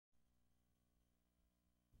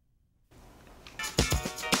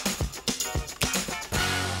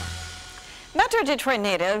Former Detroit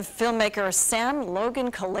native filmmaker Logan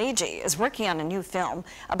Khaleghi is working on a new film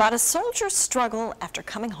about a soldier's struggle after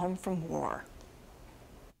coming home from war.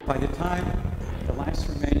 By the time the last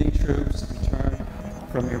remaining troops returned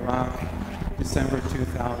from Iraq, December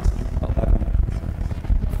 2011,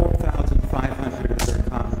 4,500 of their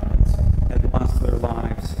comrades had lost their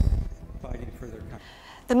lives fighting for their country.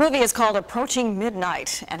 The movie is called Approaching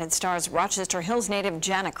Midnight, and it stars Rochester Hills native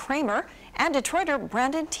Jana Kramer and Detroiter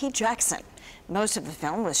Brandon T. Jackson. Most of the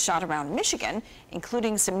film was shot around Michigan,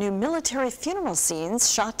 including some new military funeral scenes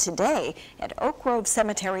shot today at Oak Grove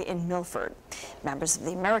Cemetery in Milford. Members of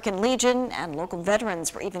the American Legion and local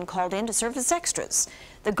veterans were even called in to serve as extras.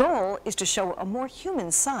 The goal is to show a more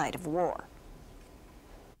human side of war.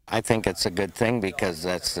 I think it's a good thing because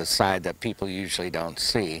that's the side that people usually don't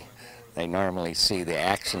see. They normally see the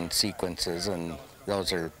action sequences, and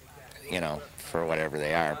those are, you know, for whatever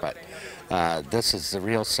they are, but this is the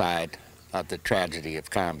real side of the tragedy of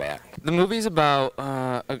combat. The movie's about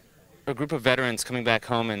a group of veterans coming back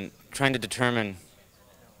home and trying to determine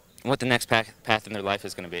what the next path in their life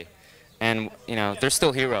is going to be. And, you know, they're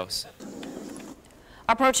still heroes.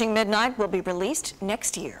 Approaching Midnight will be released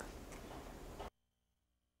next year.